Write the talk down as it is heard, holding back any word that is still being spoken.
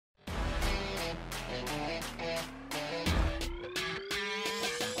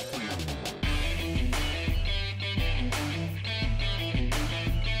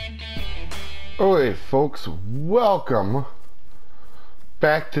Hey folks, welcome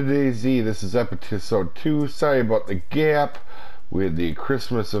back to DayZ. This is episode 2. Sorry about the gap with the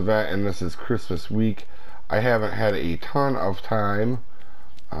Christmas event, and this is Christmas week. I haven't had a ton of time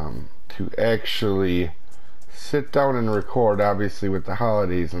to actually sit down and record, obviously with the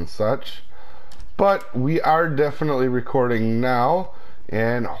holidays and such. But we are definitely recording now,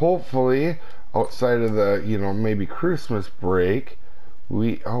 and hopefully outside of the, maybe Christmas break,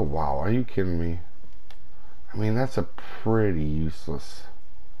 oh wow, are you kidding me? I mean, that's a pretty useless.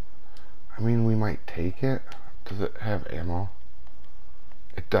 I mean, we might take it. Does it have ammo?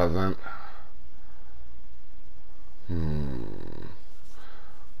 It doesn't.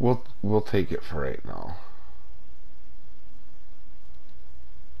 We'll take it for right now.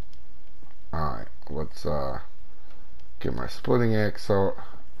 Alright, let's get my splitting axe out.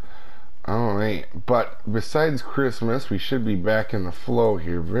 Alright, but besides Christmas, we should be back in the flow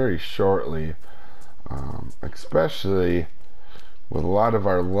here very shortly. Especially with a lot of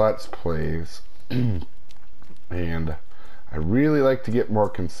our Let's Plays. And I really like to get more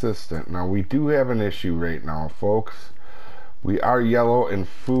consistent. Now, we do have an issue right now, folks. We are yellow in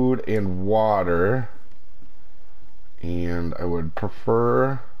food and water. And I would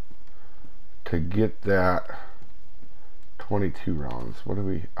prefer to get that 22 rounds. What do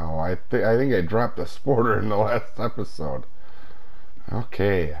we... Oh, I think I dropped a sporter in the last episode.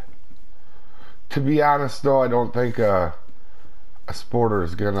 Okay. To be honest, though, I don't think a sporter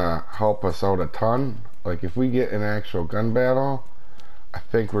is gonna help us out a ton. Like, if we get an actual gun battle, I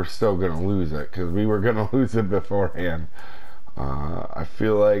think we're still gonna lose it, because we were gonna lose it beforehand. I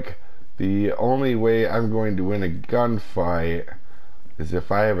feel like the only way I'm going to win a gunfight is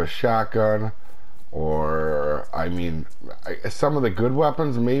if I have a shotgun, or, I mean, some of the good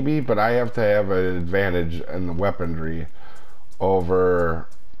weapons maybe, but I have to have an advantage in the weaponry over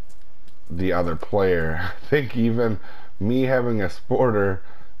the other player. I think even me having a sporter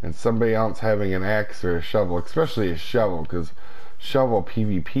and somebody else having an axe or a shovel, especially a shovel, because shovel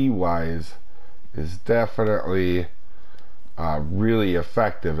PvP wise is definitely really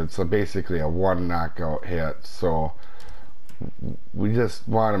effective. It's basically a one knockout hit, so we just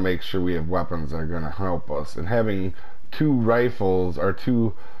want to make sure we have weapons that are going to help us, and having two rifles or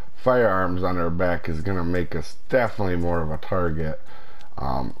two firearms on our back is going to make us definitely more of a target.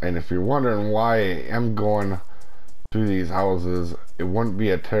 And if you're wondering why I am going through these houses, it wouldn't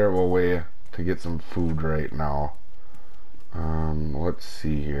be a terrible way to get some food right now. Let's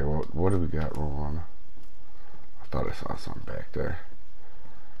see here. What do we got rolling? I thought I saw something back there.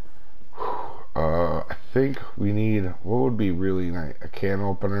 I think we need, what would be really nice? A can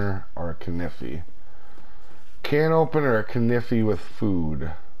opener or a kniffy? Can opener or a kniffy with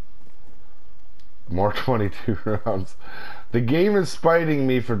food. More 22 rounds. The game is spiting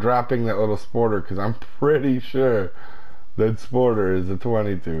me for dropping that little sporter, because I'm pretty sure that sporter is a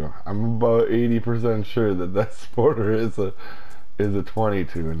 22. I'm about 80% sure that that sporter is a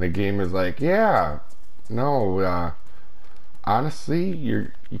 22, and the game is like, yeah, no, honestly,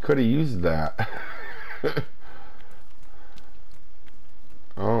 you could have used that.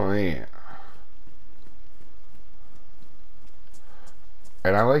 Oh man.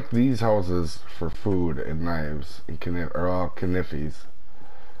 And I like these houses for food and knives and kniffys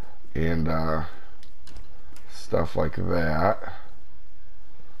and stuff like that.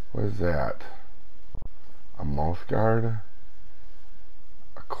 What is that? A mouth guard?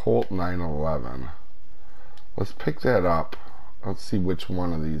 A Colt 911. Let's pick that up. Let's see which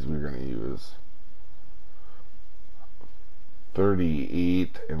one of these we're going to use.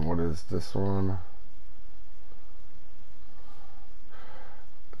 38, and what is this one?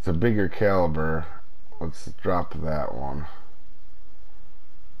 It's a bigger caliber. Let's drop that one.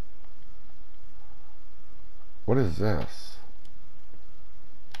 What is this?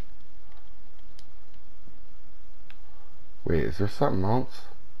 Wait, is there something else?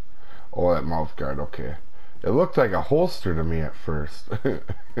 Oh, that mouth guard, okay. It looked like a holster to me at first.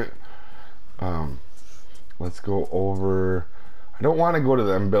 Let's go over. I don't want to go to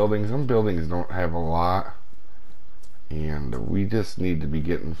them buildings. Them buildings don't have a lot. And we just need to be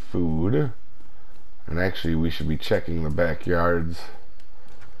getting food. And actually, we should be checking the backyards.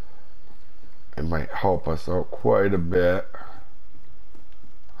 It might help us out quite a bit.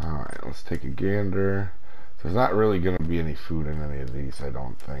 Alright, let's take a gander. There's not really going to be any food in any of these, I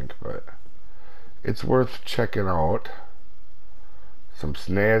don't think, but it's worth checking out. Some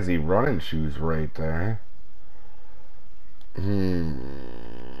snazzy running shoes right there. I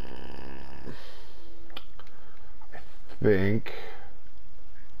think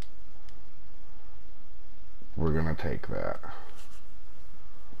we're gonna take that.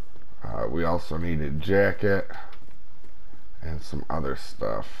 We also need a jacket and some other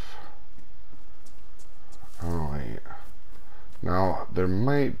stuff. Alright. Now, there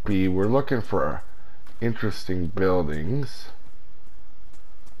might be, we're looking for interesting buildings.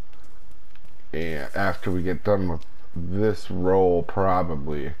 And after we get done with this roll,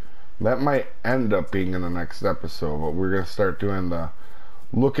 probably. That might end up being in the next episode, but we're going to start doing the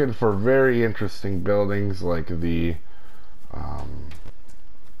looking for very interesting buildings like the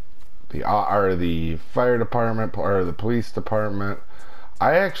fire department or the police department.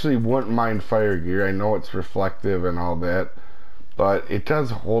 I actually wouldn't mind fire gear. I know it's reflective and all that, but it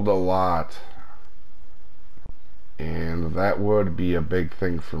does hold a lot, and that would be a big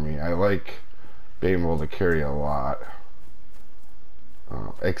thing for me. I like being able to carry a lot,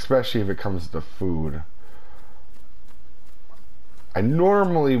 especially if it comes to food. I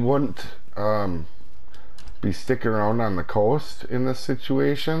normally wouldn't be sticking around on the coast in this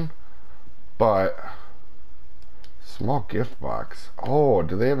situation, but small gift box. Oh,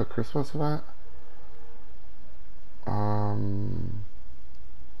 do they have a Christmas event?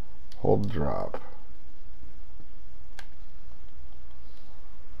 Hold drop.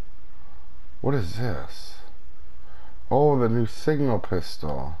 What is this? Oh, the new signal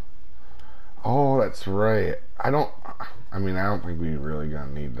pistol. Oh, that's right. I don't think we're really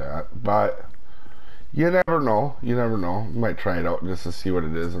gonna need that, but you never know. You never know. We might try it out just to see what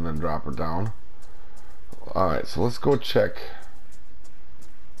it is and then drop it down. Alright, so let's go check.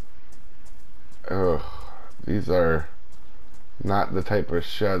 Ugh, these are not the type of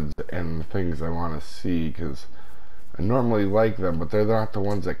sheds and things I want to see, because I normally like them, but they're not the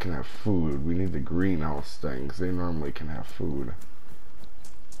ones that can have food. We need the greenhouse things. They normally can have food.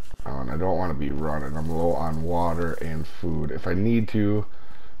 And I don't want to be running. I'm low on water and food. If I need to,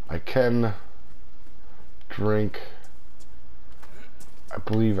 I can drink. I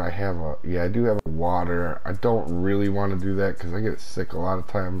believe I have I do have water. I don't really want to do that because I get sick a lot of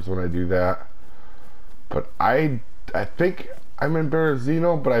times when I do that. But I think I'm in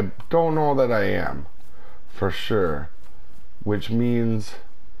Berezino, but I don't know that I am for sure, which means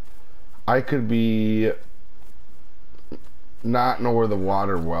I could be not know where the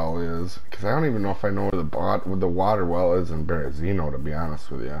water well is, because I don't even know if I know where the water well is in Berezino, to be honest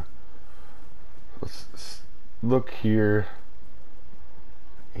with you. Let's look here,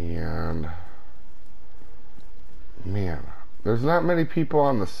 and man, there's not many people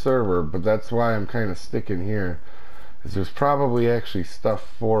on the server, but that's why I'm kind of sticking here, is there's probably actually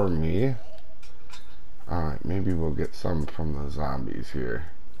stuff for me. Alright, maybe we'll get some from the zombies here.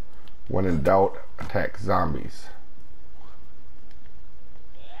 When in doubt, attack zombies.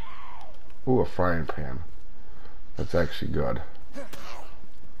 Ooh, a frying pan. That's actually good.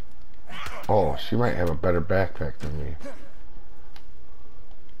 Oh, she might have a better backpack than me.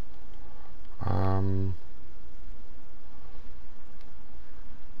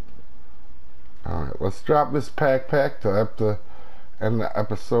 Alright, let's drop this backpack to end the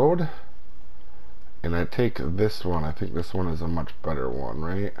episode. And I take this one. I think this one is a much better one,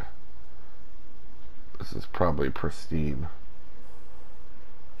 right? This is probably pristine.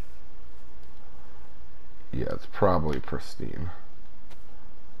 Yeah, it's probably pristine.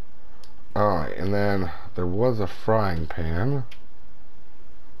 Alright, and then there was a frying pan.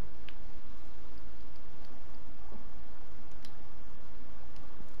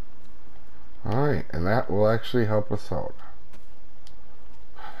 Alright, and that will actually help us out.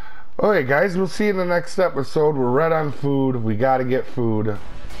 Okay guys, we'll see you in the next episode. We're right on food. We gotta get food.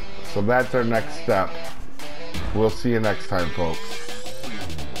 So that's our next step. We'll see you next time, folks.